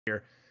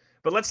here.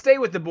 But let's stay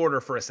with the border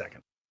for a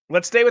second.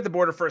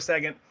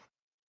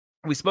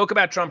 We spoke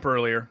about Trump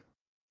earlier,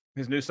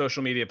 his new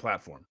social media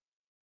platform.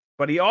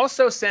 But he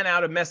also sent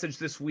out a message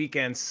this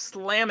weekend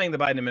slamming the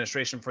Biden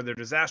administration for their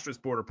disastrous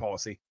border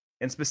policy.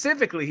 And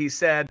specifically, he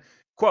said,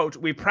 quote,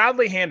 "We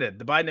proudly handed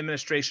the Biden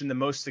administration the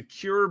most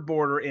secure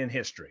border in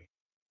history."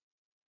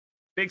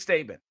 Big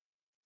statement.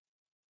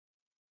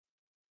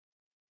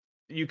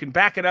 You can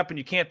back it up and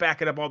you can't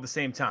back it up all at the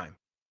same time.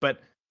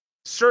 But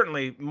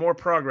certainly more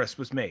progress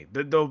was made.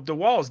 The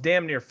wall is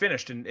damn near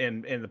finished in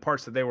the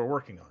parts that they were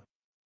working on.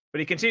 But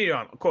he continued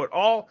on, quote,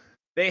 "All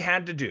they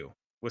had to do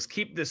was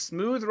keep this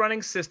smooth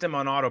running system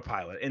on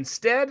autopilot.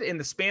 Instead, in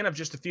the span of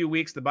just a few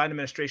weeks, the Biden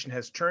administration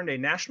has turned a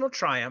national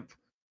triumph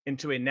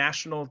into a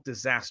national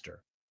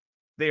disaster.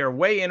 They are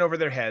way in over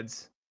their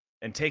heads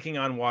and taking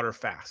on water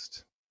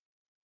fast."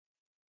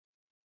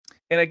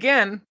 And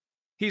again,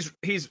 he's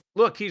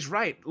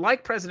right.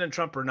 Like President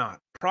Trump or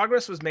not,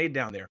 progress was made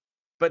down there.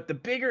 But the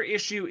bigger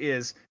issue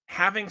is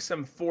having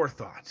some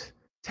forethought,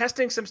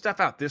 testing some stuff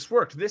out. This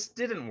worked. This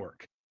didn't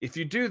work. If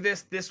you do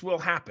this, this will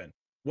happen.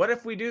 What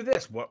if we do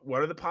this?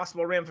 What are the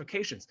possible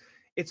ramifications?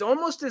 It's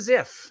almost as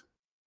if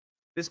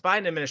this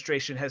Biden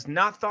administration has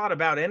not thought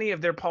about any of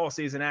their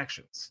policies and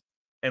actions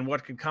and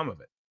what could come of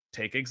it.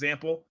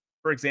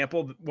 For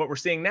example, what we're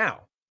seeing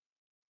now,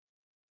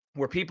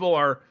 where people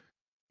are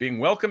being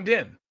welcomed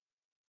in,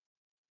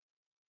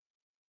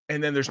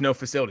 and then there's no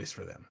facilities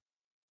for them.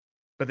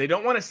 But they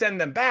don't want to send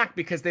them back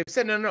because they've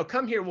said, no,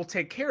 come here, we'll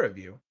take care of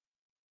you.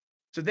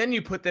 So then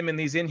you put them in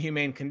these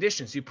inhumane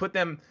conditions. You put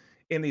them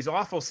in these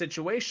awful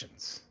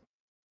situations.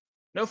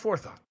 No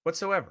forethought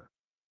whatsoever.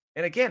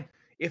 And again,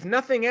 if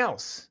nothing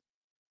else,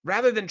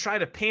 rather than try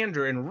to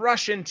pander and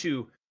rush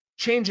into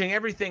changing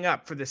everything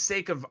up for the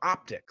sake of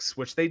optics,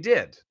 which they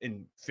did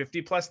in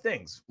 50 plus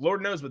things.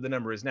 Lord knows what the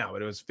number is now,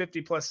 but it was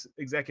 50 plus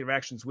executive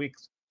actions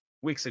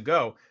weeks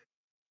ago.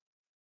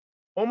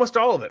 Almost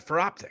all of it for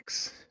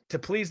optics, to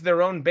please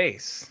their own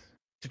base,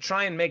 to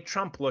try and make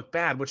Trump look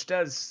bad, which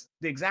does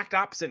the exact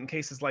opposite in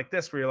cases like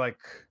this, where you're like,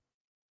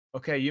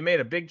 okay, you made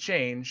a big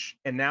change,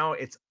 and now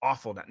it's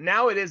awful.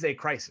 Now it is a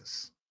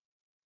crisis.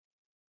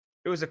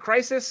 It was a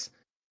crisis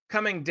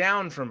coming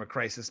down from a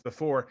crisis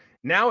before.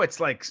 Now it's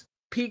like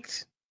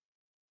peaked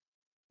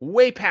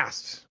way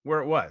past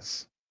where it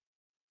was.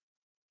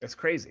 That's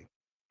crazy.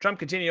 Trump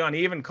continued on.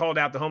 He even called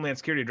out the Homeland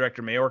Security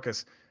Director,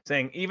 Mayorkas,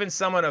 saying, even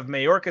someone of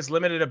Mayorkas'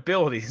 limited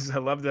abilities, I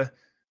love the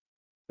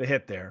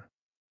hit there,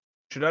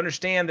 should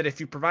understand that if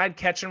you provide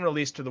catch and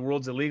release to the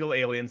world's illegal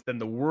aliens, then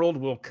the world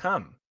will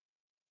come.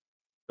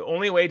 The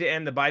only way to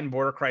end the Biden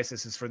border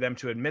crisis is for them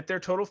to admit their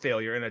total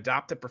failure and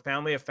adopt the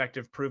profoundly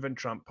effective, proven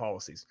Trump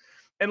policies.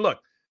 And look,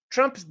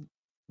 Trump's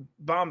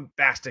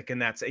bombastic in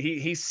that.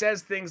 He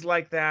says things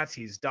like that.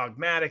 He's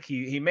dogmatic.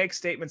 He makes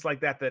statements like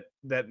that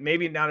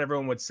maybe not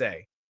everyone would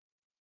say.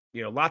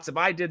 You know, lots of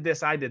I did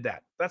this, I did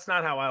that. That's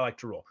not how I like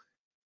to roll.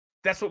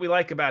 That's what we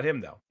like about him,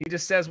 though. He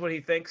just says what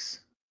he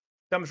thinks,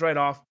 comes right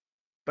off,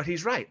 but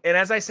he's right. And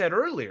as I said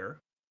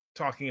earlier,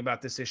 talking about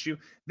this issue,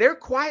 they're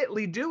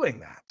quietly doing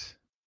that.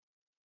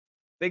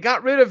 They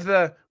got rid of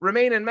the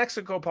Remain in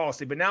Mexico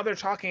policy, but now they're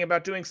talking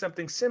about doing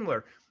something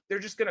similar. They're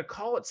just going to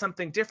call it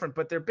something different,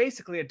 but they're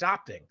basically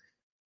adopting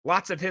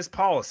lots of his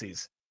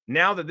policies.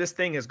 Now that this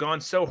thing has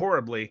gone so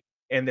horribly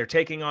and they're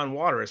taking on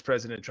water, as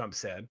President Trump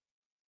said,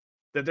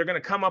 that they're going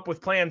to come up with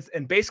plans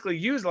and basically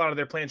use a lot of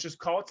their plans, just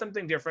call it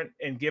something different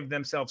and give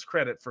themselves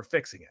credit for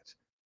fixing it.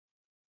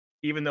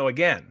 Even though,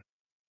 again,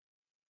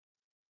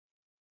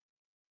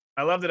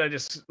 I love that I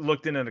just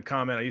looked in at a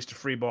comment. I used to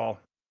free ball.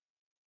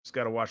 Just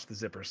got to watch the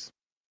zippers.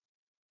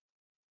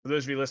 For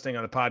those of you listening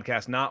on the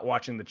podcast, not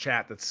watching the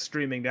chat that's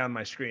streaming down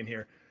my screen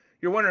here,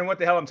 you're wondering what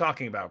the hell I'm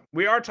talking about.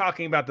 We are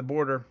talking about the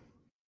border,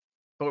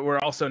 but we're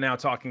also now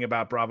talking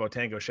about Bravo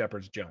Tango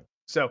Shepherd's Joan.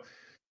 So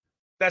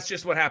that's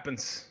just what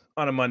happens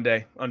on a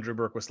Monday on Drew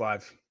Berquist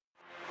Live.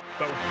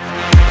 But